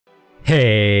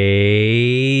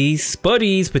Hey,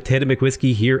 spuddies,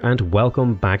 Potatomcwhiskey here, and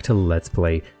welcome back to Let's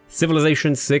Play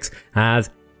Civilization 6 as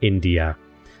India.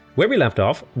 Where we left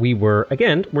off, we're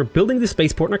building the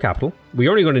spaceport in our capital. We're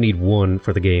only going to need one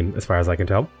for the game, as far as I can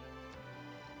tell.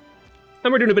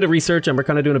 And we're doing a bit of research, and we're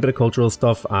kind of doing a bit of cultural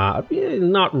stuff.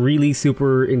 Not really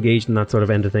super engaged in that sort of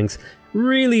end of things.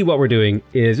 Really, what we're doing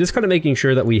is just kind of making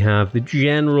sure that we have the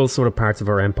general sort of parts of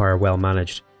our empire well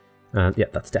managed. And yeah,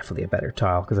 that's definitely a better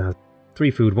tile, because it has 3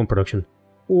 food, 1 production,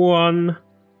 1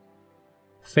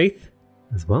 faith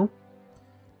as well.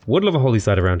 Would love a holy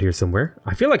site around here somewhere.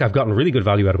 I feel like I've gotten really good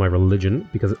value out of my religion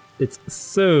because it's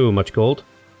so much gold.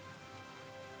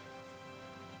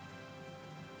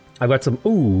 I've got some...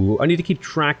 Ooh, I need to keep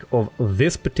track of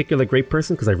this particular great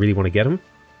person because I really want to get him.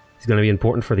 He's going to be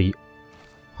important for the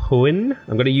Hoen.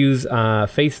 I'm going to use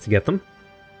faith to get them.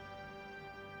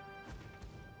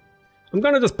 I'm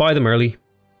going to just buy them early.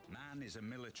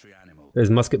 There's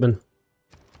Musketman.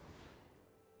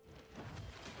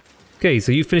 Okay,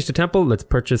 so you finished the temple. Let's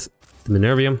purchase the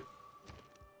Minervium.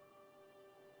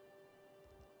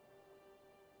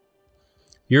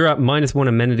 You're at -1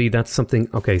 amenity. That's something...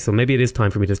 Okay, so maybe it is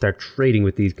time for me to start trading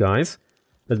with these guys.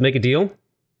 Let's make a deal.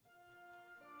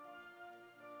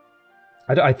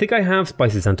 I think I have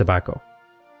spices and tobacco.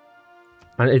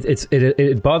 And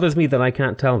it bothers me that I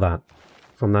can't tell that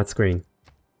from that screen.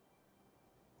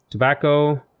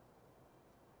 Tobacco...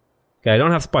 Okay, I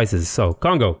don't have spices, so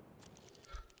Congo.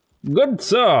 Good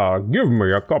sir, give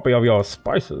me a copy of your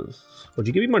spices. Would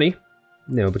you give me money?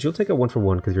 No, but you'll take a 1 for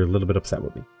 1 because you're a little bit upset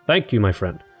with me. Thank you, my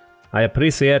friend. I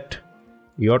appreciate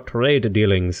your trade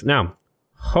dealings. Now,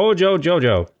 Hojo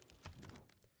Jojo.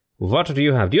 What do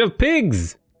you have? Do you have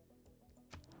pigs?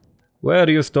 Where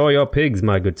do you store your pigs,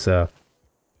 my good sir?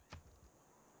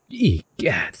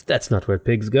 Egad, that's not where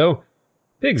pigs go.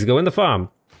 Pigs go in the farm.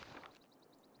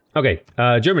 Okay,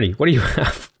 Germany, what do you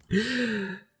have?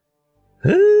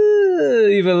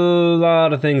 You have a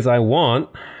lot of things I want,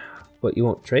 but you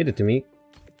won't trade it to me.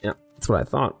 Yeah, that's what I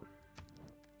thought.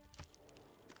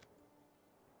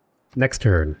 Next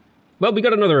turn. Well, we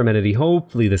got another amenity.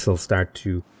 Hopefully this will start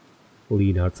to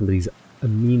clean out some of these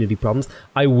amenity problems.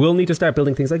 I will need to start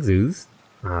building things like zoos.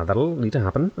 That'll need to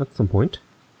happen at some point.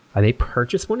 I may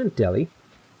purchase one in Delhi.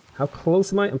 How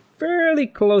close am I? I'm fairly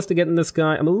close to getting this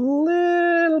guy. I'm a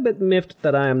little bit miffed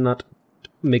that I am not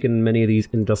making many of these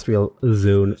industrial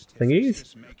zone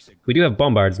thingies. We do have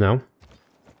bombards now.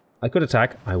 I could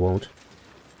attack. I won't.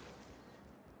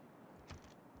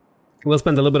 We'll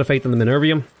spend a little bit of faith in the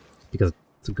Minervium because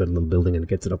it's a good little building and it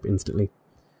gets it up instantly.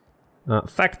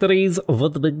 Factories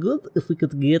would be good if we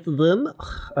could get them.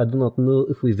 I do not know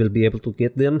if we will be able to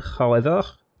get them, however.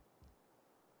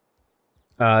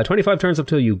 25 turns up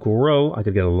till you grow. I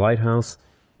could get a lighthouse.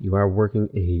 You are working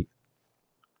a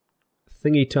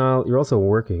thingy tile. You're also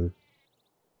working...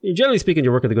 Generally speaking,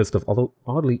 you're working the good stuff. Although,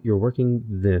 oddly, you're working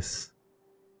this.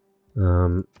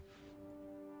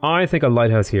 I think a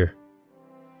lighthouse here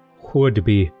would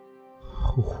be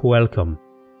welcome.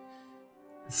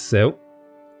 So,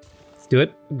 let's do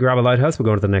it. Grab a lighthouse. We'll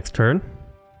go on to the next turn.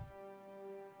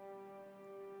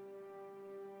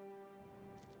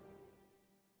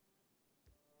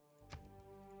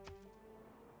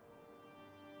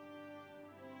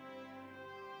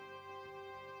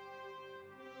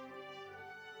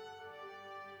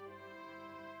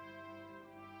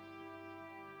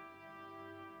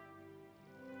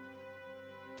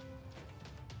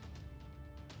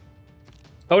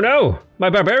 Oh no! My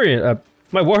barbarian!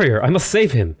 My warrior! I must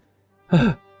save him!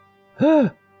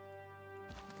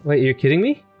 Wait, you're kidding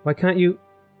me? Why can't you...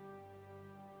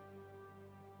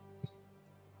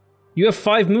 You have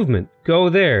 5 movement. Go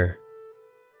there.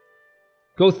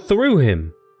 Go through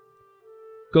him.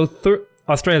 Go through...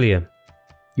 Australia.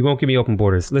 You won't give me open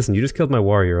borders. Listen, you just killed my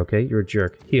warrior, okay? You're a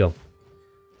jerk. Heal.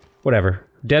 Whatever.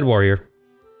 Dead warrior.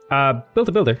 Build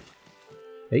a builder.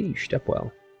 Hey, step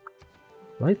well.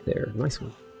 Right there. Nice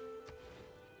one.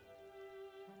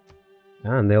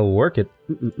 And they'll work it.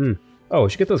 Oh, we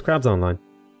should get those crabs online.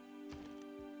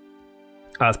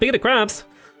 Speaking of crabs,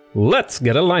 let's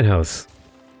get a lighthouse.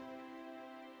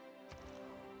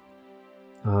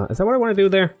 Is that what I want to do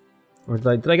there? Or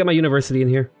did I get my university in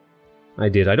here? I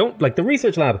did. I don't... Like, the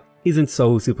research lab isn't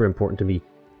so super important to me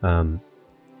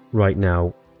right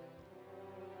now.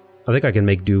 I think I can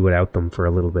make do without them for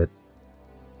a little bit.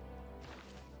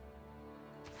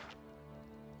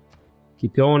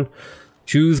 Keep going.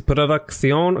 Choose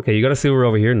production. Okay, you got a sewer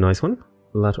over here. Nice one.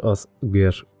 Let us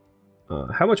get...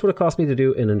 how much would it cost me to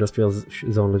do in industrial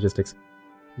zone logistics?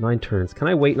 9 turns. Can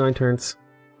I wait 9 turns?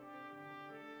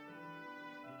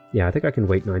 Yeah, I think I can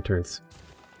wait 9 turns.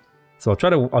 So I'll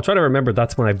try to remember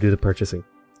that's when I do the purchasing.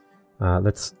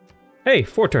 Let's... Hey,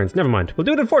 4 turns. Never mind. We'll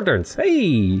do it in 4 turns.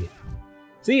 Hey!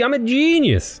 See, I'm a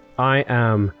genius. I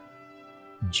am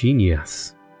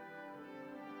genius.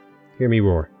 Hear me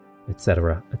roar,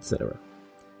 etc., etc.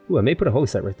 Ooh, I may put a holy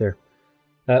site right there.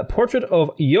 Portrait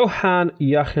of Johann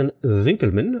Jochen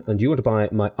Winkelmann, and you want to buy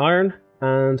my iron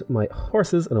and my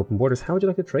horses and open borders. How would you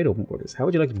like to trade open borders? How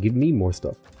would you like to give me more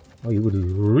stuff? Oh, you would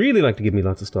really like to give me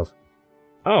lots of stuff.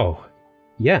 Oh,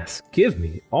 yes, give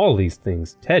me all these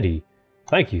things, Teddy.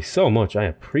 Thank you so much. I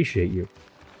appreciate you.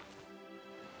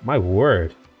 My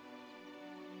word.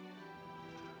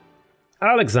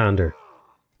 Alexander,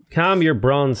 calm your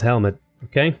bronze helmet,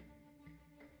 okay?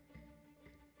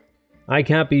 I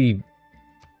can't be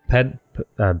I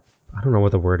don't know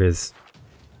what the word is.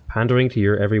 Pandering to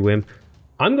your every whim.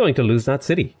 I'm going to lose that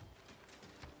city.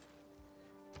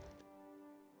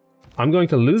 I'm going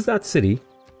to lose that city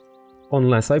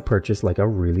unless I purchase like a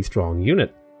really strong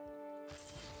unit.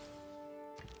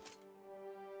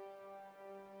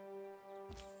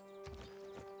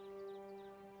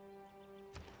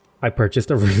 I purchased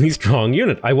a really strong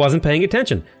unit. I wasn't paying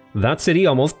attention. That city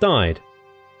almost died.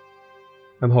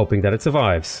 I'm hoping that it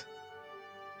survives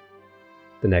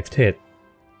the next hit.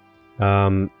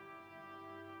 Builder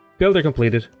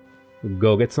completed.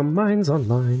 Go get some mines on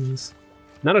lines.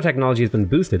 Nanotechnology has been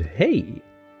boosted. Hey!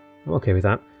 I'm okay with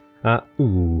that.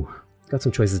 Ooh. Got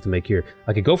some choices to make here.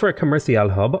 I could go for a commercial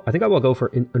hub. I think I will go for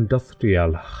an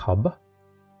industrial hub.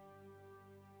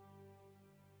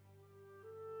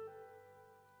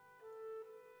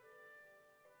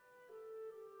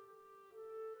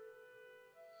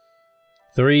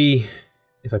 Three.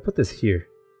 If I put this here,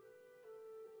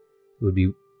 it would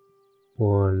be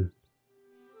 1,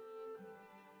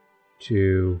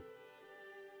 2.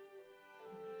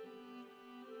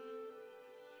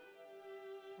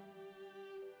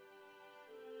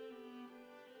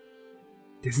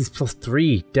 This is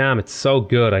 +3. Damn, it's so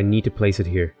good. I need to place it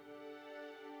here.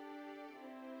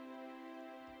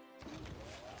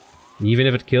 Even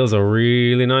if it kills a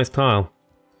really nice tile.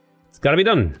 It's gotta be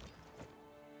done.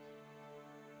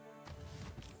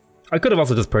 I could have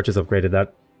also just purchased upgraded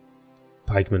that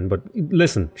pikeman, but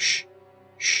listen, shh,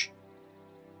 shh.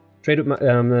 Trade with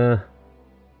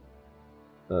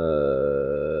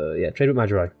yeah, trade with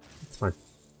Magirai. It's fine.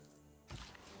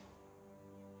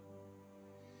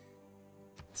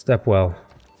 Step well.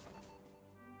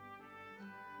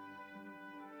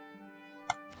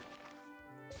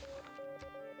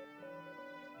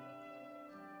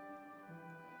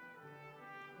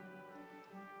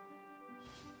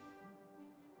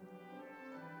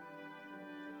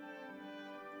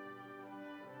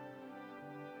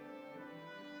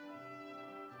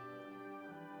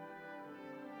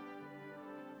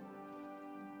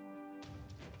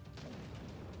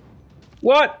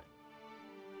 What?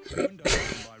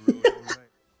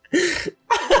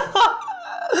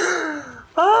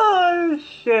 Oh,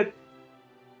 shit.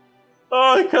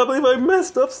 Oh, I can't believe I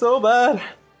messed up so bad.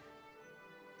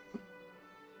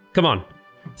 Come on.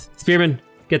 Spearman,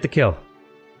 get the kill.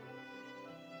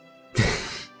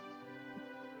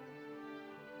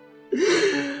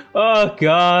 Oh,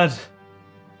 God.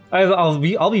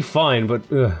 I'll be fine, but...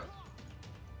 Ugh.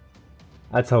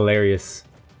 That's hilarious.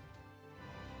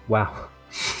 Wow.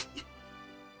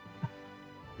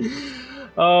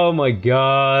 Oh my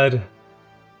god.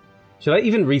 Should I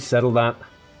even resettle that?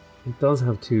 It does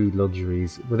have 2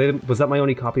 luxuries. Was that my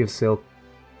only copy of Silk?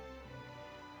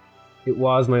 It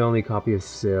was my only copy of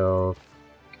Silk.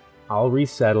 I'll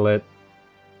resettle it.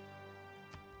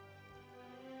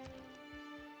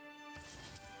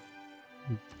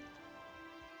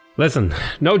 Listen,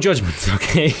 no judgments,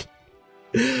 okay?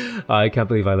 I can't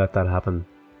believe I let that happen.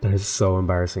 That is so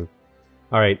embarrassing.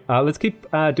 Alright, let's keep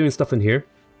doing stuff in here.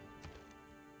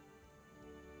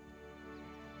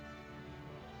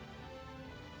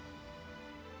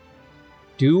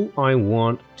 Do I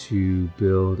want to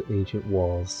build ancient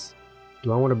walls?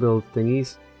 Do I want to build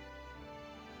thingies?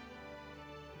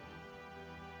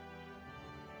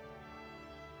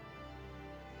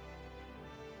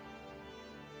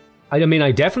 I mean,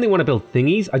 I definitely want to build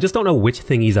thingies. I just don't know which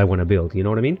thingies I want to build. You know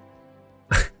what I mean?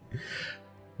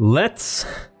 Let's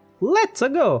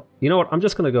go. You know what? I'm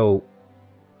just gonna go.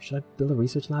 Should I build a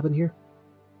research lab in here?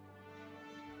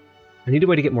 I need a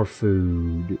way to get more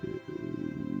food.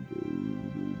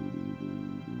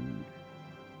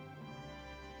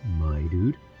 My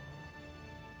dude.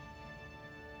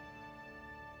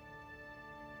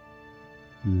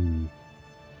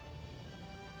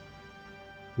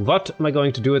 What am I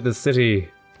going to do with this city?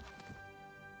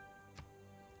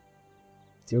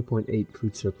 0.8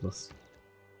 food surplus.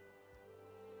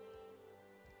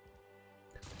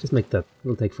 Just make that.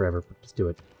 It'll take forever, but just do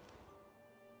it.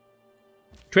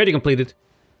 Trading completed.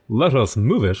 Let us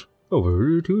move it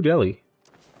over to Delhi.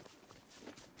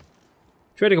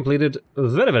 Trading completed.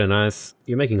 Very, very nice.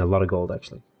 You're making a lot of gold,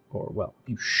 actually. Or, well,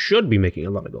 you should be making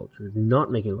a lot of gold. You're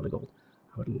not making a lot of gold.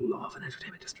 I would love an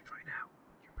entertainment district right now.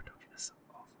 Your production is so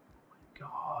awful. Oh my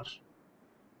god.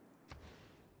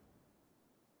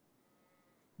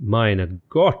 Meine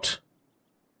Gott.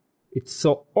 It's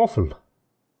so awful.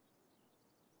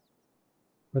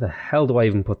 Where the hell do I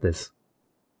even put this?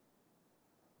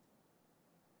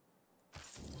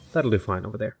 That'll do fine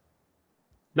over there.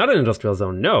 Not an industrial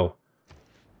zone, no!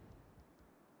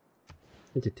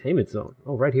 Entertainment zone.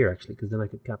 Oh, right here, actually, because then I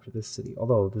could capture this city.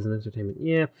 Although, there's an entertainment...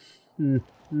 Yeah.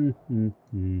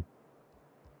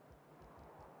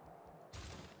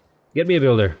 Get me a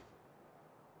builder.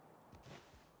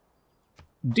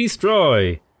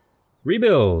 Destroy!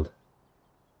 Rebuild!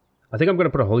 I think I'm going to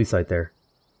put a holy site there.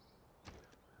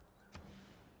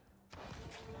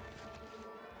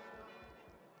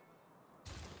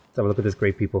 Let's have a look at this,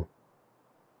 great people.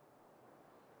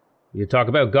 You talk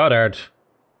about Goddard.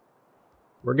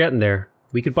 We're getting there.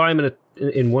 We could buy him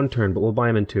in one turn, but we'll buy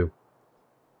him in two.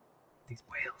 These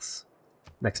whales.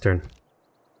 Next turn.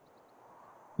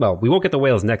 Well, we won't get the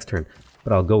whales next turn,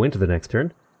 but I'll go into the next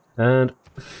turn. And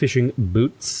fishing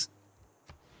boots.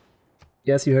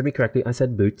 Yes, you heard me correctly. I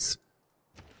said boots.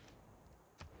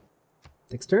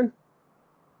 Next turn.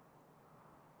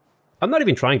 I'm not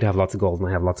even trying to have lots of gold, and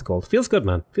I have lots of gold. Feels good,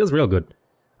 man. Feels real good.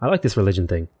 I like this religion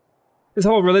thing. This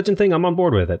whole religion thing, I'm on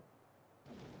board with it.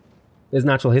 There's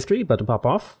natural history, about to pop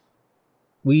off.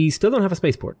 We still don't have a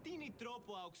spaceport.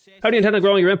 How do you intend on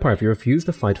growing your empire if you refuse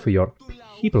to fight for your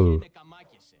people?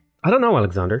 I don't know,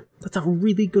 Alexander. That's a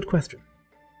really good question.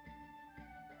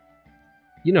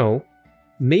 You know,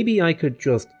 maybe I could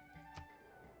just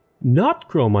not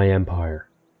grow my empire.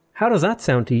 How does that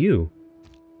sound to you?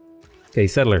 Okay,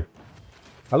 settler.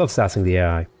 I love sassing the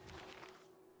AI.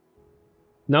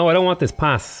 No, I don't want this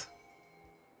pass.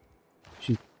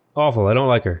 She's awful. I don't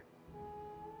like her.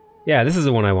 Yeah, this is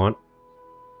the one I want.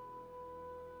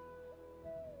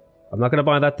 I'm not going to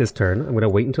buy that this turn. I'm going to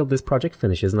wait until this project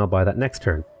finishes and I'll buy that next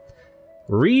turn.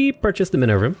 Repurchase the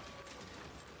Minerva.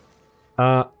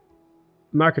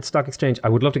 Market stock exchange. I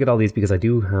would love to get all these because I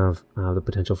do have the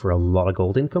potential for a lot of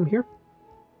gold income here.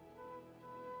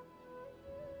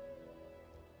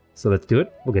 So let's do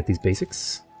it. We'll get these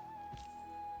basics.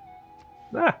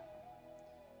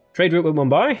 Trade route with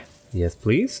Mumbai. Yes,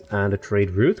 please. And a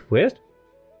trade route with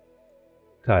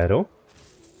Cairo.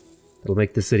 That'll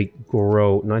make the city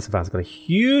grow nice and fast. It's got a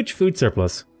huge food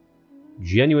surplus.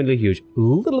 Genuinely huge. A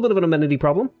little bit of an amenity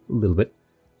problem. A little bit.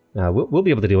 We'll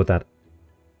be able to deal with that.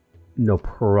 No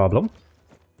problem.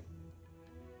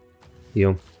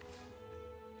 Deal.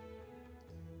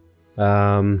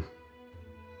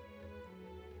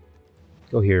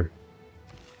 Go here.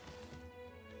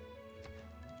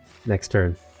 Next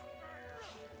turn.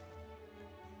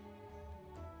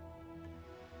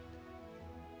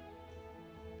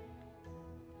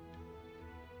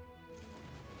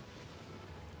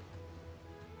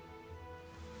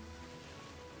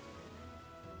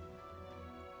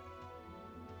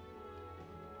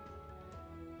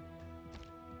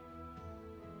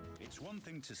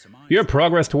 Your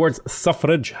progress towards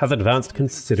suffrage has advanced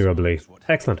considerably.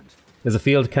 Excellent. There's a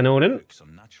field cannon,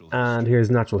 and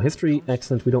here's natural history.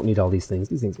 Excellent. We don't need all these things.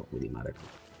 These things won't really matter.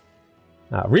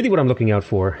 Really what I'm looking out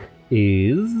for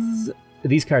is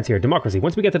these cards here. Democracy.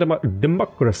 Once we get to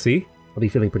democracy, I'll be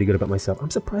feeling pretty good about myself. I'm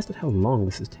surprised at how long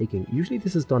this is taking. Usually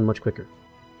this is done much quicker.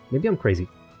 Maybe I'm crazy.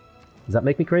 Does that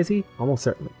make me crazy? Almost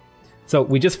certainly. So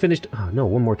we just finished... Oh no,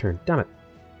 one more turn. Damn it.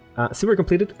 Sewer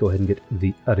completed. Go ahead and get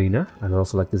the arena. I'd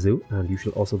also like the zoo, and you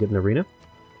should also get an arena.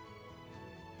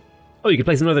 Oh, you can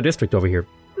place another district over here.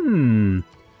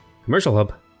 Commercial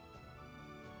hub.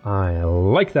 I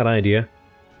like that idea.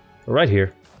 Right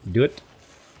here. Do it.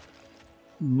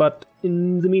 But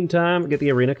in the meantime, get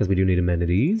the arena, because we do need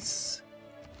amenities.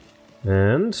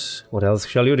 And what else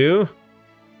shall you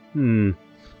do?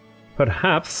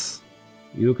 Perhaps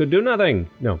you could do nothing.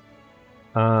 No.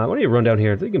 Why don't you run down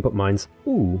here? You can put mines.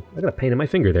 Ooh, I got a pain in my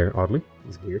finger there, oddly.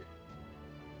 It's weird.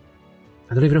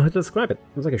 I don't even know how to describe it.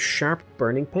 It was like a sharp,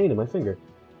 burning pain in my finger.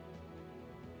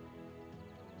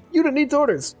 Unit needs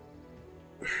orders!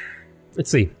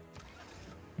 Let's see.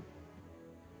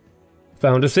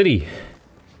 Found a city.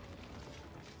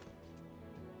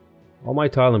 All my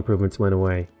tile improvements went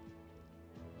away.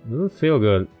 Doesn't feel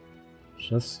good.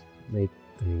 Just make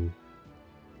things.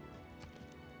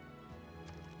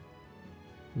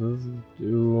 Let's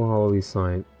do holy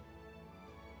sign.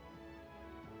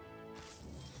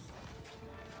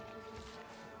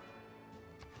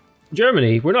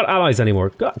 Germany, we're not allies anymore.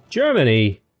 God,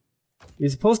 Germany! You're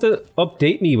supposed to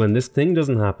update me when this thing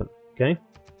doesn't happen, okay?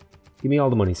 Give me all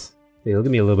the monies. They'll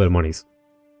give me a little bit of monies.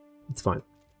 It's fine.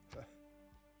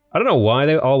 I don't know why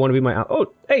they all want to be my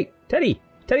oh, hey, Teddy!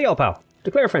 Teddy, old pal.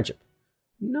 Declare friendship.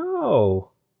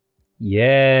 No.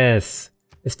 Yes.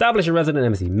 Establish a resident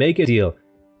embassy. Make a deal.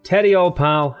 Teddy, old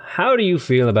pal, how do you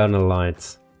feel about an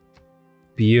alliance?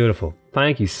 Beautiful.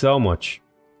 Thank you so much.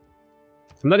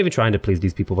 I'm not even trying to please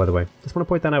these people, by the way. Just want to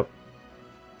point that out.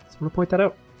 Just want to point that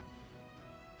out.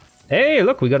 Hey,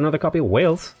 look, we got another copy of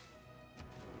Wales.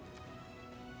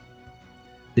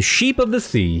 The Sheep of the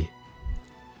Sea.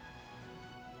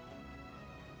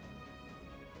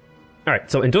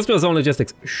 Alright, so Industrial Zone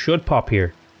Logistics should pop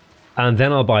here. And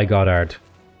then I'll buy Goddard.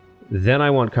 Then I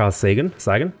want Carl Sagan.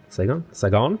 Saigon?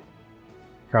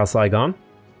 Carl Saigon?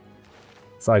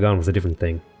 Saigon was a different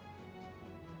thing.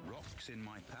 Rocks in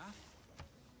my path.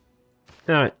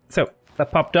 Alright, so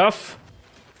that popped off.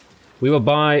 We will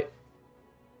buy...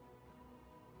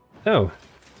 Oh.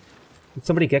 Did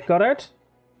somebody get Goddard?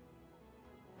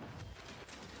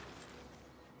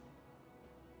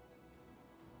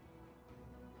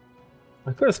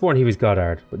 I could have sworn he was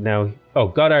Goddard, but now... Oh,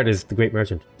 Goddard is the Great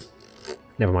Merchant.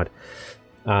 Never mind.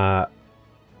 Alright,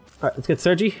 let's get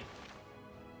Sergi.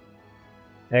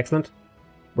 Excellent.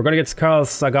 We're going to get Carl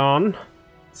Saigon.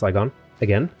 Saigon,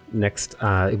 again. Next,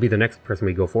 it'll be the next person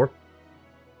we go for.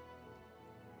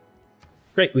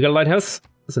 Great, we got a lighthouse.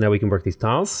 So now we can work these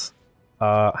tiles.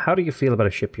 How do you feel about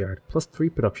a shipyard?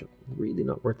 +3 production. Really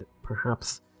not worth it.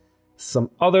 Perhaps some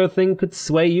other thing could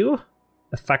sway you?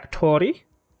 A factory?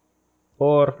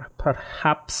 Or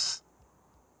perhaps...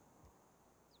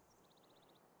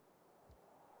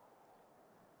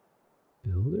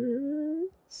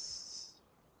 Builders?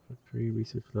 Factory,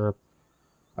 research lab.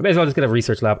 I may as well just get a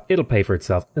research lab. It'll pay for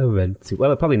itself eventually.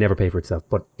 Well, it'll probably never pay for itself,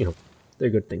 but, you know, they're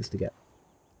good things to get.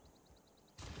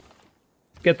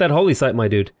 Get that holy site, my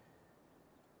dude.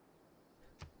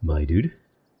 My dude?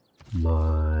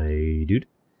 My dude?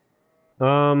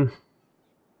 I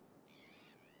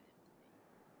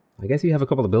guess you have a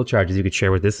couple of build charges you could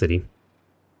share with this city.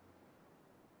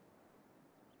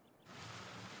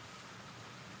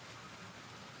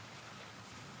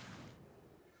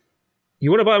 You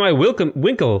want to buy my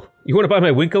Winkle? You want to buy my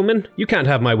Winkleman? You can't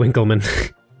have my Winkleman.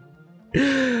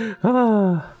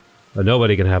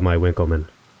 Nobody can have my Winkleman.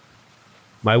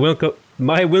 My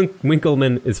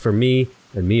Winkleman is for me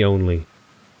and me only.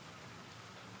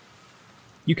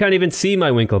 You can't even see my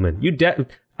Winkleman.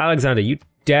 Alexander, you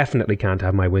definitely can't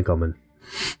have my Winkleman.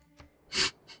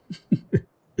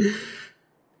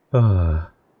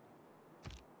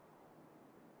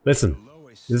 Listen,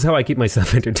 this is how I keep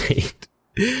myself entertained.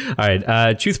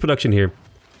 Alright, choose production here.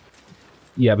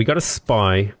 Yeah, we got a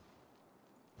spy.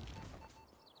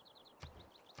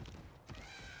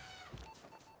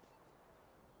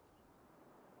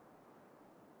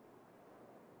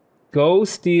 Go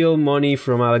steal money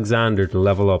from Alexander to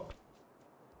level up.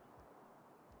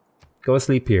 Go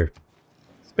asleep here.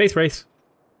 Space race.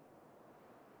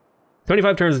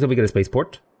 25 turns until we get a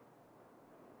spaceport.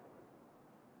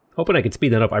 Hoping I could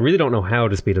speed that up. I really don't know how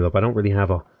to speed it up. I don't really have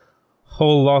a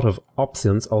whole lot of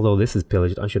options, although this is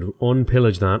pillaged. I should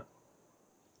unpillage that.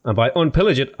 And by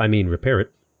unpillage it, I mean repair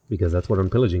it, because that's what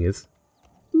unpillaging is.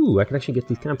 Ooh, I can actually get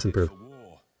these camps improved.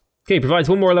 Okay, provides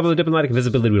one more level of diplomatic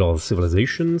visibility with all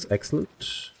civilizations.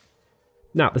 Excellent.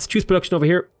 Now, let's choose production over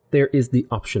here. There is the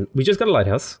option. We just got a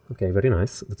lighthouse. Okay, very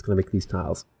nice. That's going to make these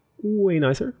tiles way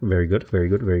nicer. Very good, very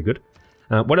good, very good.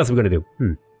 What else are we going to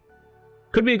do?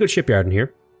 Could be a good shipyard in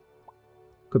here.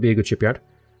 Could be a good shipyard.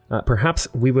 Perhaps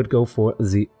we would go for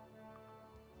the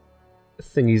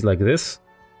thingies like this.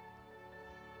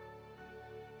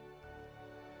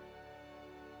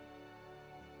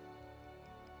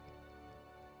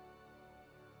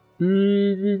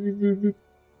 We're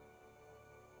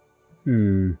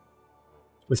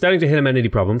starting to hit amenity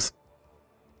problems.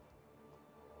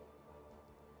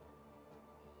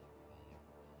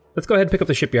 Let's go ahead and pick up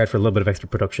the shipyard for a little bit of extra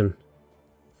production.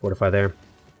 Fortify there.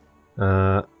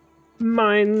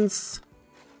 Mines.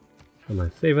 Am I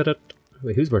favorite?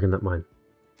 Wait, who's working that mine?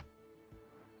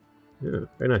 Yeah,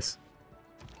 very nice.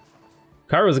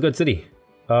 Cairo is a good city.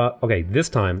 Okay, this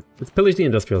time, let's pillage the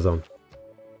industrial zone.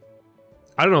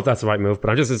 I don't know if that's the right move,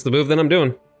 but it's the move that I'm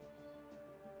doing.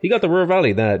 He got the Ruhr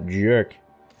Valley, that jerk.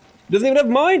 Doesn't even have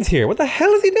mines here. What the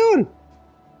hell is he doing?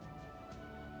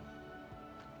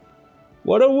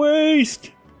 What a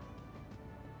waste!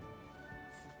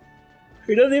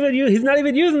 He doesn't even use. He's not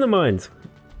even using the mines.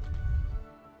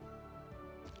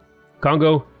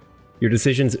 Congo, your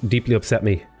decisions deeply upset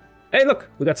me. Hey, look,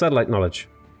 we got satellite knowledge.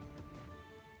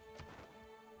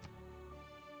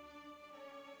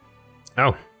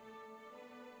 Oh.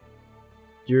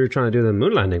 You're trying to do the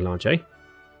moon landing launch, eh?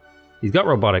 He's got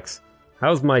robotics.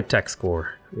 How's my tech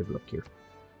score? Let me have a look here.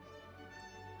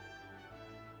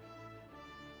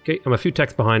 Okay, I'm a few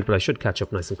techs behind, but I should catch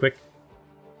up nice and quick.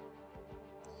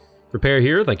 Repair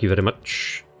here, thank you very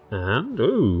much. And,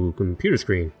 oh, computer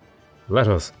screen. Let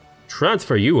us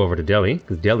transfer you over to Delhi,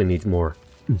 because Delhi needs more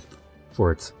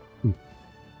for its...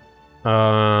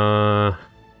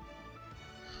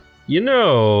 You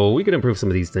know, we could improve some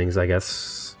of these things, I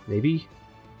guess. Maybe?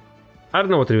 I don't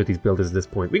know what to do with these builders at this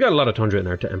point. We got a lot of tundra in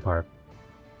our empire.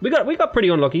 We got pretty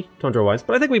unlucky, tundra-wise,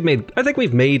 but I think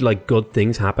we've made like good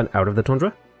things happen out of the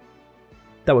tundra.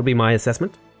 That would be my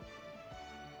assessment.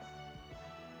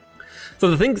 So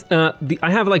the things,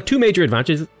 I have like 2 major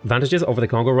advantages over the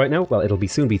Congo right now. Well, it'll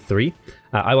soon be 3.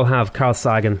 I will have Carl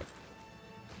Sagan,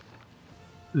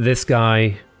 this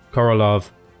guy, Korolov,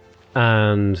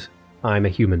 and I'm a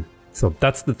human. So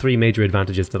that's the 3 major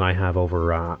advantages that I have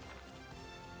over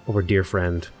dear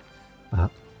friend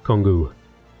Kongu.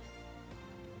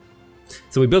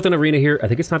 So we built an arena here. I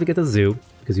think it's time to get the zoo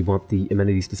because we want the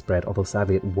amenities to spread. Although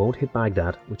sadly it won't hit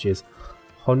Baghdad, which is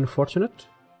unfortunate.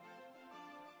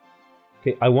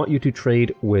 Okay, I want you to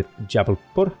trade with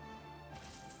Jabalpur.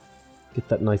 Get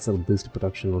that nice little boost of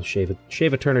production. We'll shave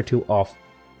a turn or 2 off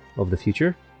of the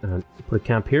future. And put a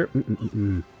camp here.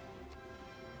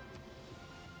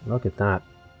 Look at that.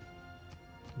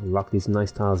 Lock these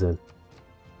nice tiles in.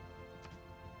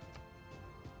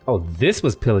 Oh, this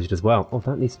was pillaged as well. Oh,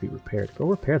 that needs to be repaired. Go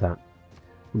repair that.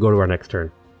 We'll go to our next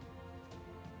turn.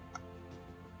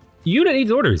 Unit needs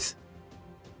orders.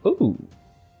 Ooh.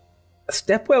 A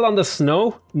stepwell on the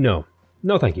snow? No.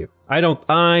 No, thank you. I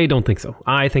don't think so.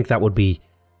 I think that would be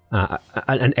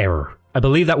an error. I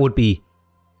believe that would be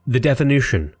the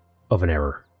definition of an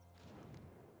error.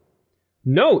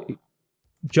 No,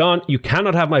 John, you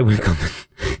cannot have my Wilcomen.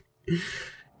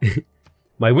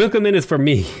 My Wilcomen is for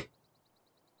me.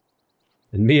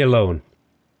 And me alone.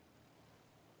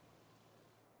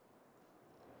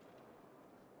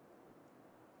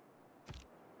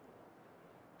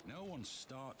 No one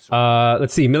starts.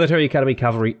 Let's see. Military Academy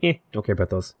Cavalry. Don't care about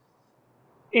those.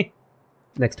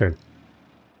 Next turn.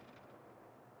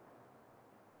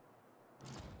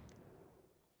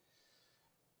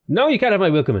 No, you can't have my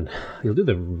Wilcomen. You'll do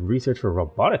the research for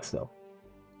robotics, though.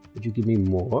 Would you give me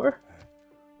more?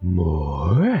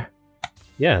 More?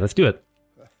 Yeah, let's do it.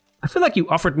 I feel like you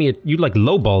offered me, you like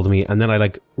lowballed me, and then I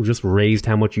like just raised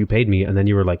how much you paid me, and then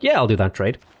you were like, yeah, I'll do that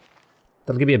trade.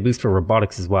 That'll give me a boost for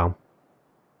robotics as well.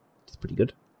 It's pretty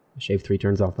good. I shaved 3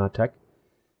 turns off that tech.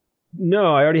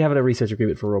 No, I already have a research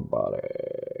agreement for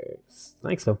robotics.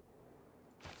 Thanks, though.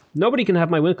 Nobody can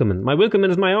have my Wilcomen. My Wilcomen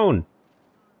is my own.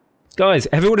 Guys,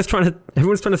 everyone's trying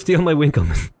to steal my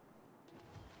Wilcomen.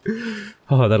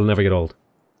 Oh, that'll never get old.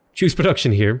 Choose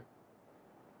production here.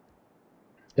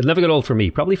 It'll never get old for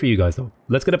me. Probably for you guys, though.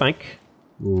 Let's get a bank.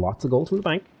 Lots of gold from the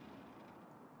bank.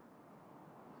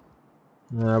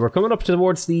 We're coming up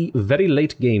towards the very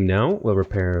late game now. We'll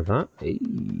repair that. Hey,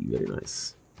 very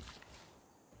nice.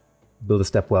 Build a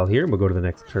step well here. We'll go to the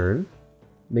next turn.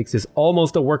 Makes this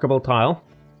almost a workable tile.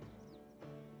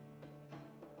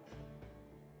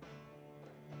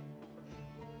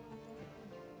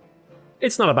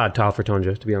 It's not a bad tile for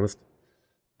Tundra, to be honest.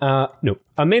 No,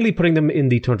 I'm mainly putting them in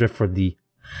the Tundra for the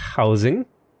housing.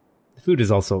 The food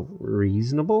is also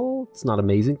reasonable. It's not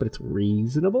amazing, but it's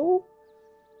reasonable.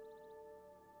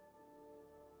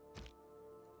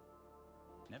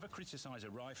 Never criticize a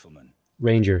rifleman.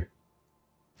 Ranger.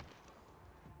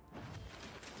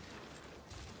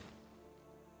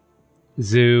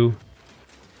 Zoo.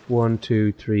 1,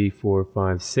 2, 3, 4,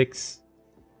 5, 6.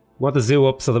 Want the zoo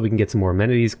up so that we can get some more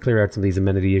amenities, clear out some of these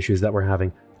amenity issues that we're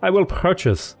having. I will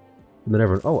purchase the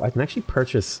Minerva. Oh, I can actually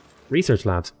purchase research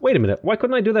labs. Wait a minute, why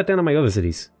couldn't I do that down in my other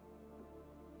cities?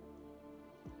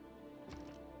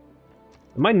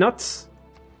 Am I nuts?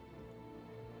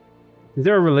 Is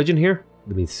there a religion here?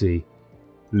 Let me see.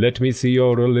 Let me see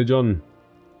your religion.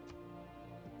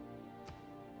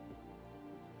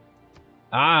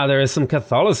 Ah, there is some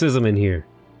Catholicism in here.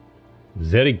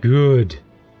 Very good.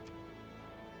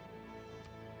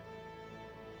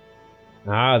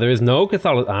 Ah, there is no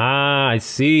Catholicism. Ah, I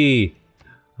see.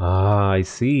 Ah, I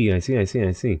see.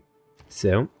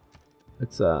 So,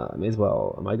 let's, I may as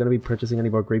well. Am I going to be purchasing any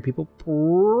more great people?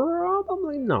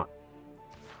 Probably not.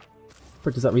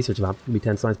 Purchase that research lab. It'll be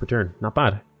 10 science per turn. Not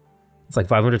bad. It's like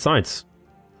 500 science.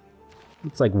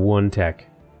 It's like 1 tech.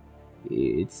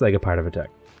 It's like a part of a tech.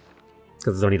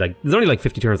 Because there's only like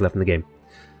 50 turns left in the game.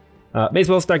 May as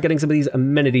well start getting some of these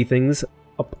amenity things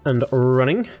up and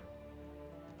running.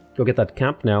 Go get that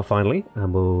camp now, finally,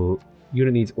 and we'll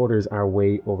unit needs orders our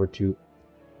way over to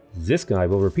this guy.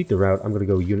 We'll repeat the route. I'm going to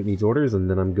go unit needs orders, and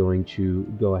then I'm going to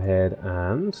go ahead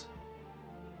and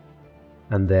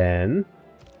then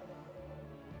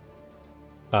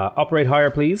operate higher,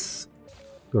 please.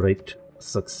 Great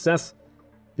success.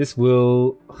 This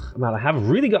will... Man, I have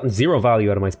really gotten 0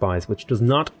 value out of my spies, which does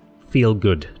not feel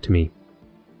good to me.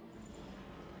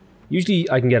 Usually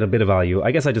I can get a bit of value.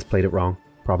 I guess I just played it wrong.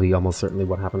 Probably almost certainly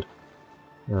what happened.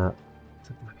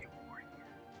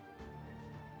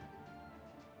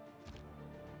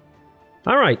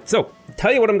 Alright, so,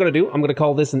 tell you what I'm going to do. I'm going to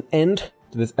call this an end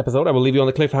to this episode. I will leave you on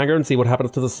the cliffhanger and see what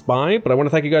happens to the spy. But I want to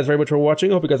thank you guys very much for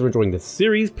watching. I hope you guys are enjoying this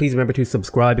series. Please remember to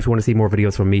subscribe if you want to see more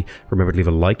videos from me. Remember to leave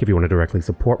a like if you want to directly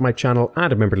support my channel.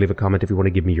 And remember to leave a comment if you want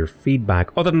to give me your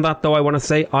feedback. Other than that, though, I want to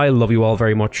say I love you all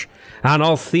very much. And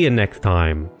I'll see you next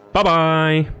time.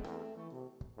 Bye-bye!